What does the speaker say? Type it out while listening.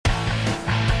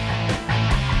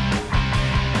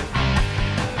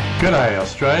G'day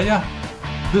Australia,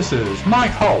 this is Mike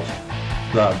Holt,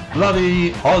 the bloody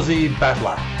Aussie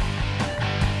battler.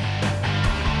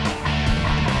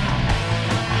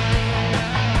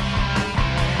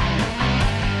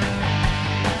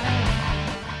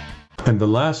 In the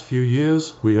last few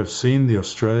years, we have seen the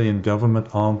Australian government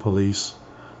armed police,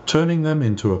 turning them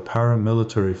into a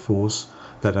paramilitary force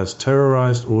that has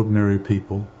terrorised ordinary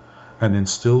people and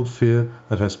instilled fear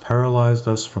that has paralysed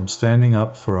us from standing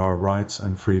up for our rights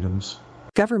and freedoms.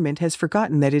 Government has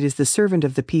forgotten that it is the servant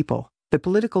of the people. The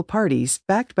political parties,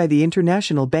 backed by the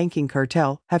international banking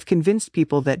cartel, have convinced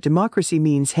people that democracy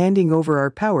means handing over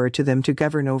our power to them to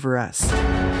govern over us.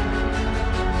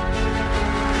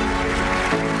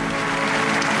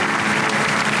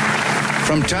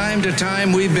 From time to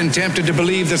time, we've been tempted to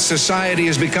believe that society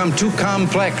has become too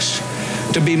complex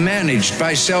to be managed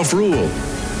by self-rule,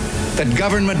 that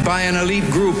government by an elite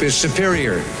group is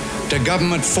superior to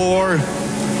government for,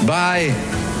 by,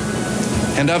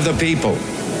 and of the people.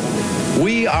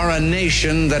 We are a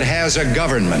nation that has a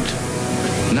government,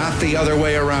 not the other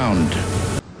way around.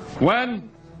 When,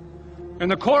 in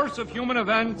the course of human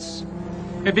events,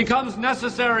 it becomes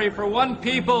necessary for one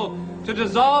people to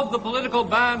dissolve the political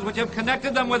bands which have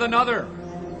connected them with another,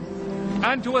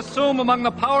 and to assume among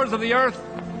the powers of the earth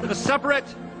the separate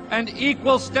and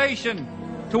equal station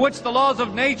to which the laws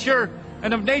of nature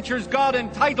and of nature's God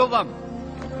entitle them,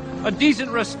 a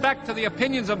decent respect to the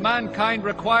opinions of mankind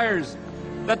requires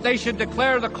that they should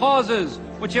declare the causes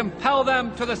which impel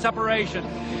them to the separation.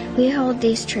 We hold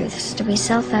these truths to be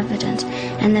self-evident,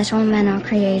 and that all men are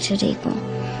created equal,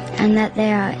 and that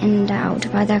they are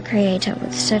endowed by their Creator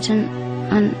with certain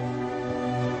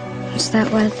what's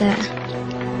that word there?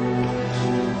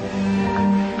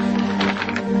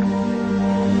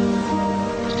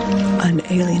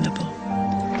 Unalienable.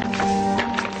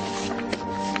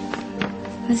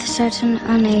 With certain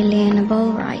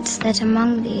unalienable rights, that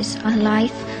among these are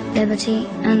life, liberty,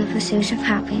 and the pursuit of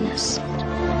happiness.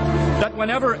 That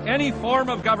whenever any form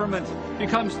of government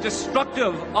becomes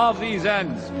destructive of these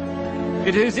ends,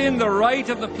 it is in the right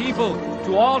of the people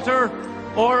to alter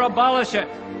or abolish it,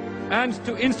 and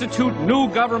to institute new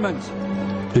government.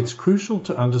 It's crucial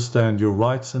to understand your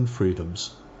rights and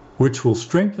freedoms, which will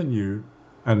strengthen you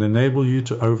and enable you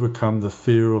to overcome the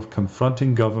fear of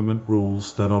confronting government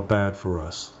rules that are bad for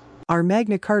us. Our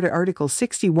Magna Carta Article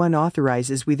 61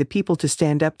 authorizes we the people to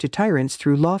stand up to tyrants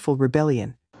through lawful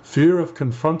rebellion. Fear of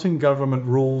confronting government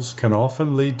rules can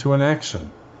often lead to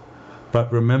inaction,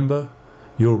 but remember,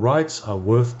 your rights are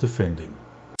worth defending.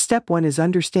 Step 1 is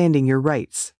understanding your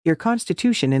rights. Your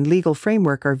constitution and legal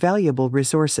framework are valuable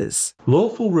resources.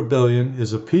 Lawful rebellion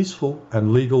is a peaceful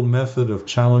and legal method of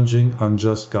challenging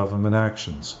unjust government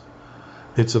actions.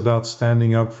 It's about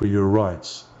standing up for your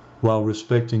rights while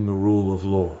respecting the rule of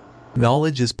law.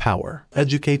 Knowledge is power.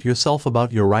 Educate yourself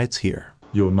about your rights here.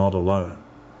 You're not alone.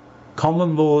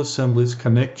 Common law assemblies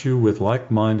connect you with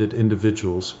like-minded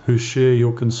individuals who share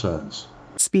your concerns.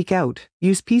 Speak out.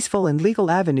 Use peaceful and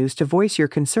legal avenues to voice your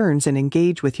concerns and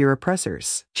engage with your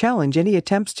oppressors. Challenge any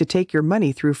attempts to take your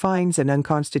money through fines and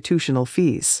unconstitutional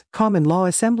fees. Common law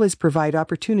assemblies provide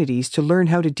opportunities to learn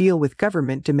how to deal with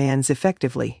government demands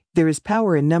effectively. There is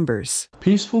power in numbers.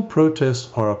 Peaceful protests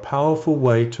are a powerful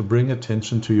way to bring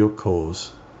attention to your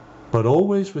cause, but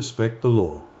always respect the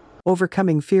law.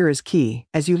 Overcoming fear is key.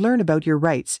 As you learn about your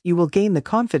rights, you will gain the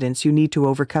confidence you need to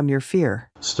overcome your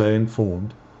fear. Stay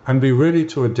informed and be ready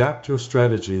to adapt your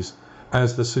strategies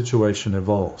as the situation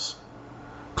evolves.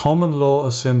 Common law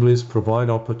assemblies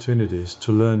provide opportunities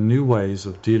to learn new ways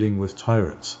of dealing with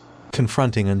tyrants.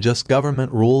 Confronting unjust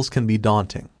government rules can be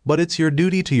daunting, but it's your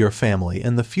duty to your family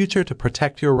and the future to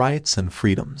protect your rights and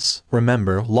freedoms.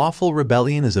 Remember, lawful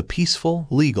rebellion is a peaceful,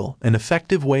 legal, and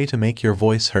effective way to make your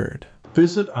voice heard.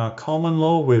 Visit our common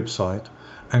law website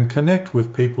and connect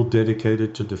with people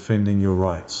dedicated to defending your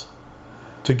rights.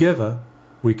 Together,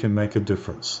 we can make a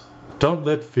difference. Don't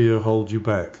let fear hold you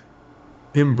back.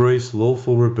 Embrace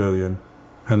lawful rebellion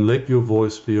and let your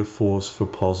voice be a force for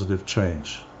positive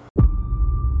change.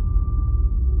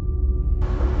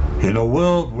 In a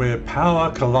world where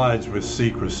power collides with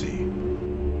secrecy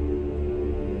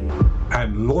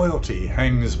and loyalty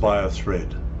hangs by a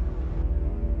thread,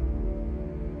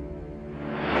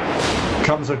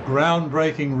 comes a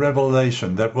groundbreaking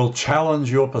revelation that will challenge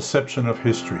your perception of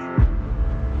history.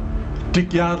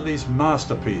 Dick Yardley's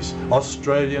masterpiece,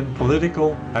 Australian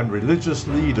Political and Religious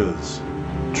Leaders,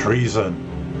 Treason,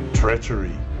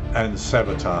 Treachery and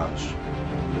Sabotage.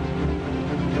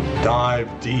 Dive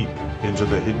deep into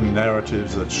the hidden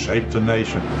narratives that shaped a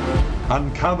nation.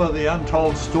 Uncover the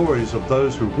untold stories of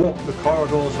those who walked the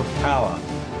corridors of power,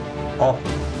 often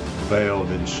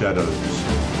veiled in shadows.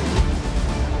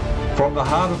 From the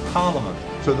heart of Parliament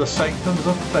to the sanctums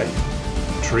of faith,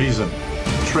 treason,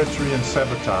 treachery and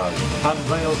sabotage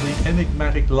unveils the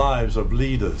enigmatic lives of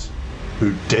leaders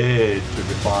who dared to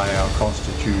defy our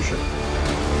Constitution.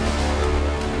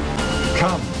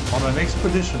 Come on an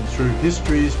expedition through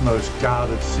history's most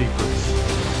guarded secrets.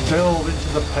 Delve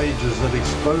into the pages that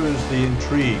expose the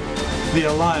intrigue, the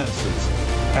alliances,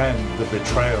 and the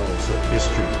betrayals that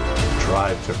history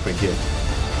tried to forget.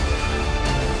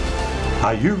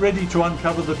 Are you ready to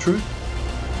uncover the truth?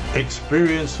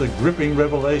 Experience the gripping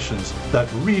revelations that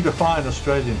redefine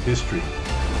Australian history.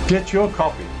 Get your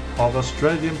copy of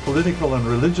Australian Political and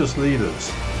Religious Leaders,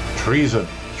 Treason,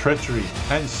 Treachery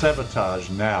and Sabotage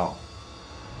now.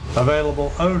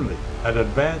 Available only at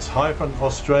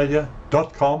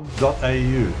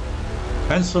advance-australia.com.au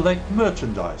and select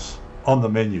merchandise on the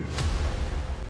menu.